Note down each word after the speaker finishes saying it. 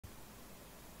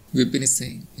Vipin is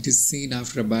saying, it is seen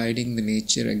after abiding the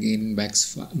nature again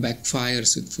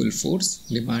backfires with full force,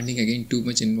 demanding again too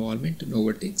much involvement and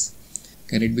overtakes.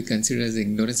 Can it be considered as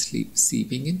ignorance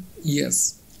seeping in?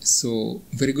 Yes. So,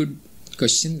 very good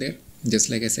question there. Just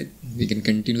like I said, we can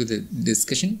continue the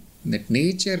discussion that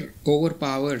nature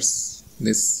overpowers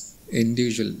this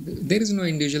individual. There is no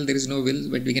individual, there is no will,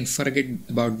 but we can forget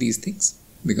about these things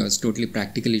because totally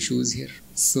practical issues here.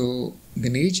 So, the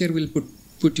nature will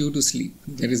put you to sleep.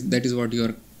 That is what you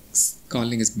are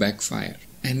calling as backfire.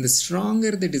 And the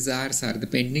stronger the desires are, the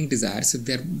pending desires, if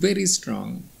they are very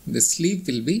strong, the sleep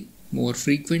will be more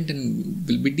frequent and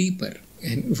will be deeper.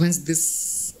 And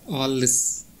once all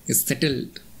this is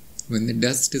settled, when the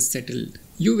dust is settled,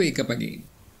 you wake up again.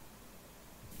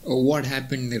 Oh, what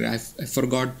happened there? I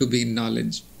forgot to be in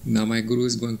knowledge. Now my guru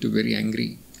is going to be very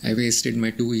angry. I wasted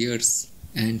my 2 years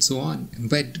and so on.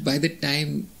 But by the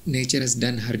time nature has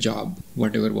done her job,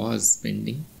 whatever was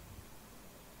pending.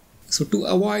 So to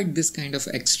avoid this kind of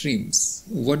extremes,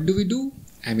 what do?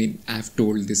 I mean, I've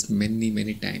told this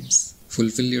many times.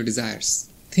 Fulfill your desires.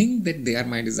 Think that they are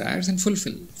my desires and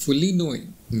fulfill. Fully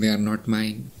knowing they are not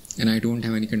mine and I don't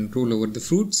have any control over the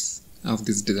fruits of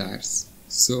these desires.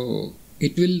 So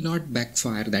it will not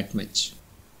backfire that much.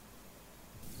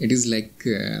 It is like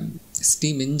a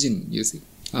steam engine, you see,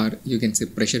 or you can say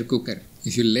pressure cooker.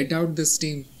 If you let out the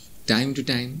steam time to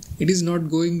time, it is not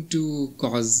going to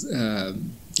cause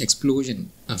explosion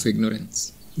of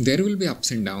ignorance. There will be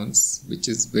ups and downs, which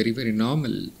is very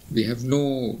normal. We are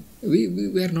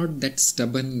not that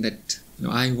stubborn that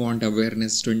I want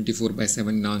awareness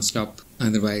 24/7 non-stop.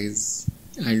 Otherwise,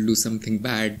 I'll do something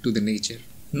bad to the nature.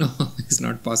 No, it's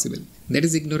not possible. That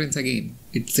is ignorance again.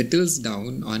 It settles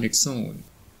down on its own.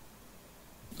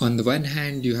 On the one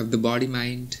hand, you have the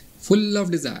body-mind full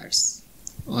of desires.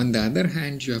 On the other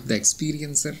hand, you have the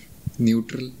experiencer,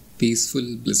 neutral,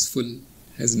 peaceful, blissful,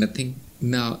 has nothing.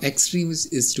 Now, extremes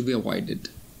is to be avoided.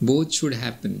 Both should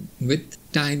happen with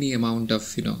tiny amount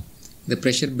of, the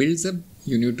pressure builds up,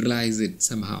 you neutralize it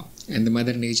somehow. And the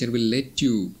Mother Nature will let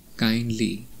you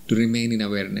kindly to remain in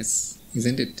awareness,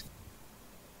 isn't it?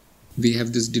 We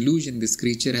have this delusion, this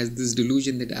creature has this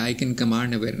delusion that I can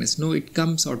command awareness. No, it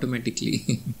comes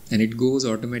automatically and it goes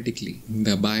automatically.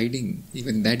 The abiding,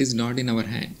 even that is not in our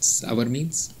hands. Our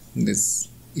means, this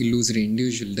illusory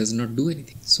individual does not do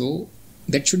anything. So,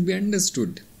 that should be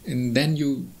understood. And then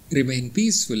you remain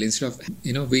peaceful instead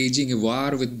of, waging a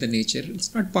war with the nature.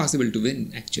 It's not possible to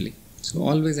win actually. So,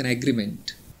 always an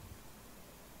agreement.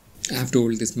 I have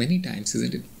told this many times,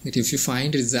 isn't it? That if you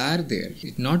find desire there,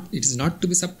 it is not to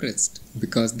be suppressed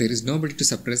because there is nobody to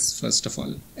suppress first of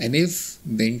all. And if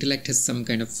the intellect has some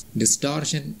kind of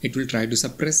distortion, it will try to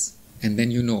suppress and then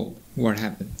you know what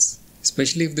happens.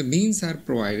 Especially if the means are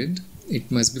provided, it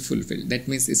must be fulfilled. That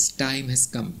means its time has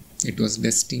come. It was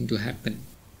destined to happen.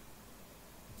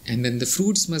 And then the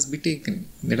fruits must be taken.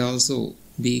 That also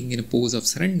being in a pose of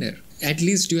surrender. At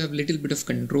least you have little bit of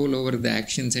control over the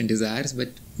actions and desires, but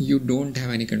you don't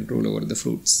have any control over the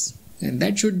fruits. And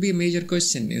that should be a major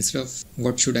question instead of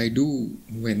what should I do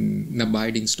when the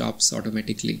abiding stops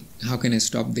automatically? How can I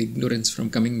stop the ignorance from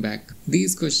coming back?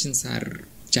 These questions are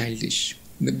childish.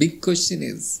 The big question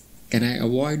is, can I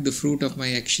avoid the fruit of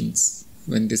my actions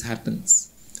when this happens?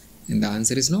 And the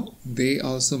answer is no. They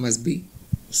also must be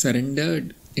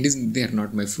surrendered. They are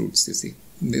not my fruits, you see.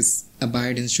 This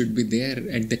abidance should be there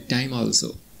at that time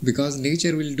also. Because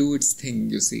nature will do its thing,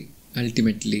 you see.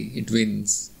 Ultimately, it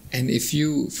wins. And if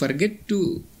you forget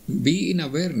to be in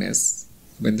awareness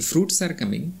when the fruits are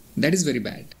coming, that is very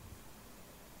bad.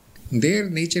 There,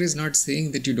 nature is not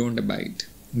saying that you don't abide.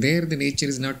 There, the nature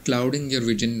is not clouding your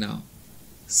vision now.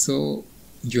 So,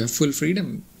 you have full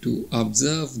freedom to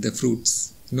observe the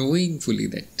fruits, knowing fully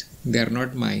that they are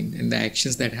not mine. And the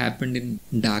actions that happened in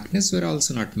darkness were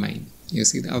also not mine. You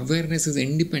see, the awareness is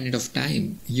independent of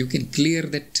time. You can clear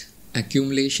that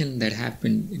accumulation that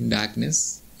happened in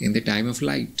darkness in the time of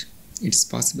light. It's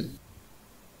possible.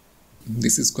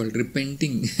 This is called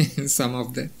repenting in some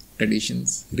of the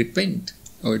traditions. Repent.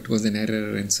 Oh, it was an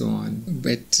error and so on.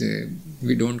 But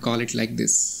we don't call it like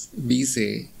this. We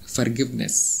say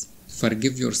forgiveness.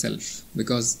 Forgive yourself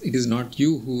because it is not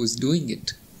you who is doing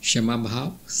it. Shama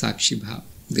bhav, sakshi bhav.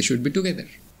 They should be together.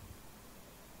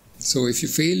 So if you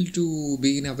fail to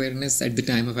be in awareness at the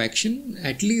time of action,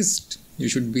 at least you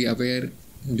should be aware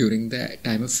during the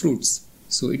time of fruits.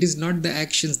 So it is not the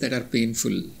actions that are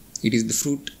painful. It is the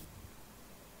fruit.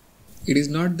 It is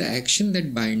not the action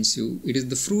that binds you. It is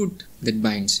the fruit that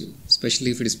binds you. Especially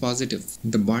if it is positive.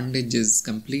 The bondage is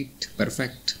complete,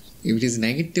 perfect. If it is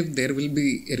negative, there will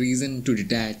be a reason to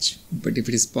detach. But if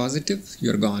it is positive,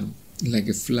 you are gone. like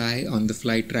a fly on the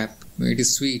fly trap. It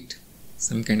is sweet,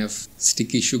 some kind of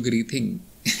sticky, sugary thing,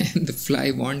 and the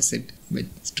fly wants it, but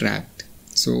it's trapped.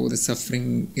 So the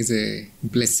suffering is a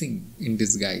blessing in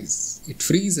disguise. It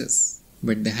frees us,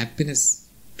 but the happiness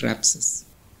traps us.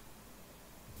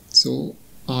 So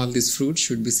all these fruits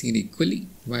should be seen equally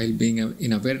while being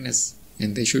in awareness,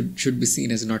 and they should be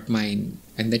seen as not mine,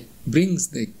 and that brings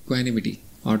the equanimity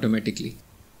automatically.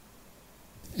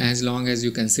 As long as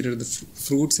you consider the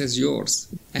fruits as yours,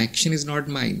 action is not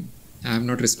mine, I am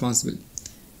not responsible,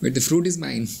 but the fruit is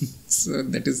mine. So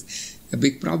that is a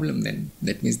big problem then.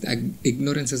 That means the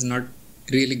ignorance is not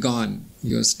really gone.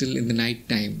 You are still in the night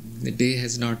time. The day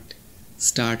has not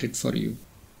started for you.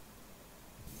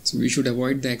 So we should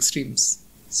avoid the extremes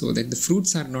so that the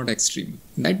fruits are not extreme.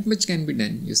 That much can be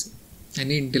done, you see.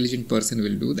 Any intelligent person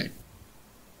will do that.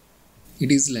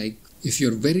 It is like if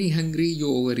you're very hungry,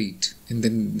 you overeat, and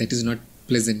then that is not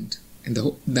pleasant. And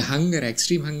the hunger,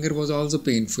 extreme hunger was also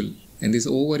painful. And this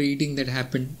overeating that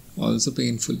happened, also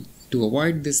painful. To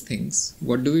avoid these things,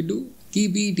 what do?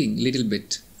 Keep eating little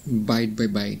bit, bite by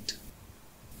bite.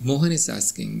 Mohan is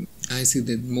asking, I see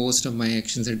that most of my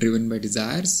actions are driven by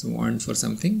desires, want for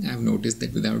something. I have noticed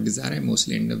that without desire, I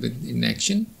mostly end up in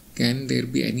inaction. Can there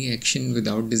be any action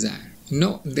without desire?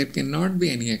 No, there cannot be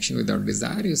any action without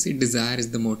desire. You see, desire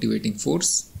is the motivating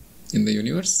force in the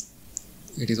universe.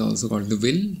 It is also called the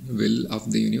will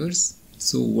of the universe.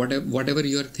 So whatever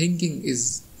you are thinking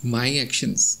is my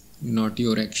actions, not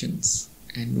your actions.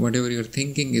 And whatever you are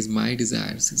thinking is my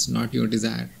desires, it's not your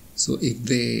desire. So if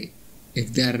they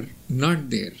are not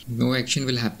there, no action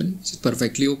will happen. It's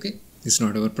perfectly okay. It's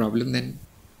not our problem then.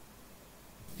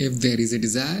 If there is a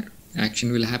desire,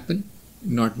 action will happen.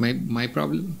 Not my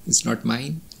problem. It's not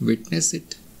mine. Witness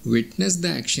it. Witness the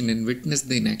action and witness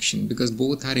the inaction, because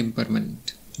both are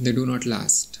impermanent. They do not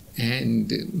last.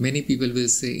 And many people will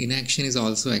say inaction is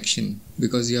also action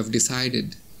because you have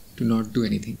decided to not do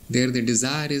anything. There the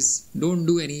desire is don't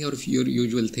do any of your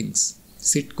usual things.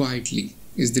 Sit quietly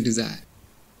is the desire.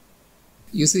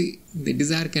 You see, the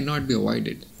desire cannot be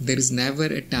avoided. There is never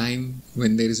a time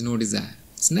when there is no desire.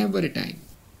 It's never a time.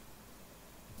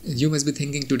 You must be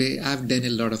thinking today, I've done a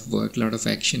lot of work, lot of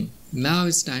action. Now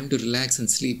it's time to relax and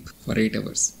sleep for 8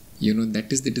 hours. You know,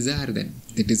 that is the desire then.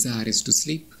 The desire is to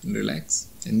sleep and relax.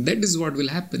 And that is what will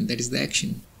happen. That is the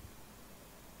action.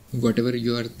 Whatever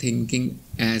you are thinking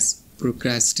as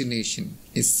procrastination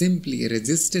is simply a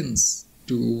resistance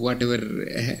to whatever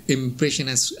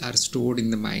impressions are stored in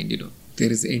the mind,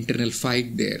 There is an internal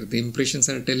fight there. The impressions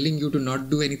are telling you to not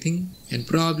do anything, and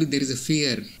probably there is a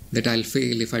fear that I'll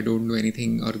fail if I don't do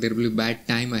anything, or there will be bad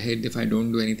time ahead if I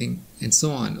don't do anything, and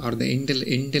so on. Or the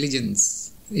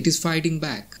intelligence, it is fighting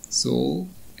back. So,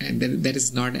 and that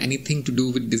is not anything to do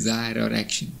with desire or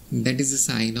action. That is a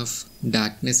sign of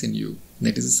darkness in you.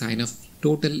 That is a sign of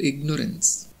total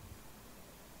ignorance.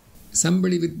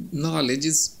 Somebody with knowledge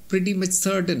is pretty much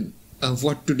certain of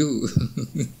what to do.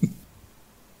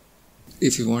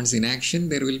 If he wants inaction,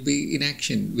 there will be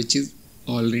inaction, which is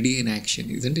already in action,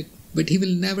 isn't it? But he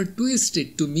will never twist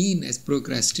it to mean as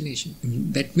procrastination.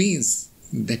 That means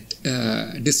that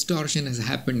distortion has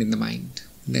happened in the mind.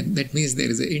 That means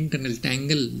there is an internal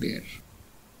tangle there.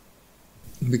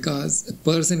 Because a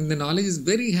person in the knowledge is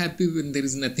very happy when there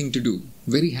is nothing to do.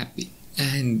 Very happy.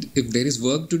 And if there is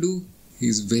work to do, he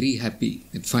is very happy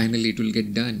that finally it will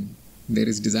get done. There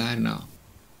is desire now.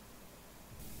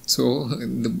 So,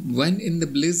 the one in the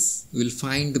bliss will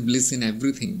find the bliss in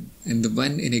everything, and the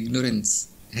one in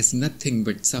ignorance has nothing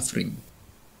but suffering.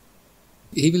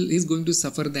 He is going to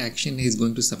suffer the action, he is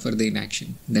going to suffer the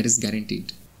inaction. That is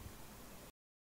guaranteed.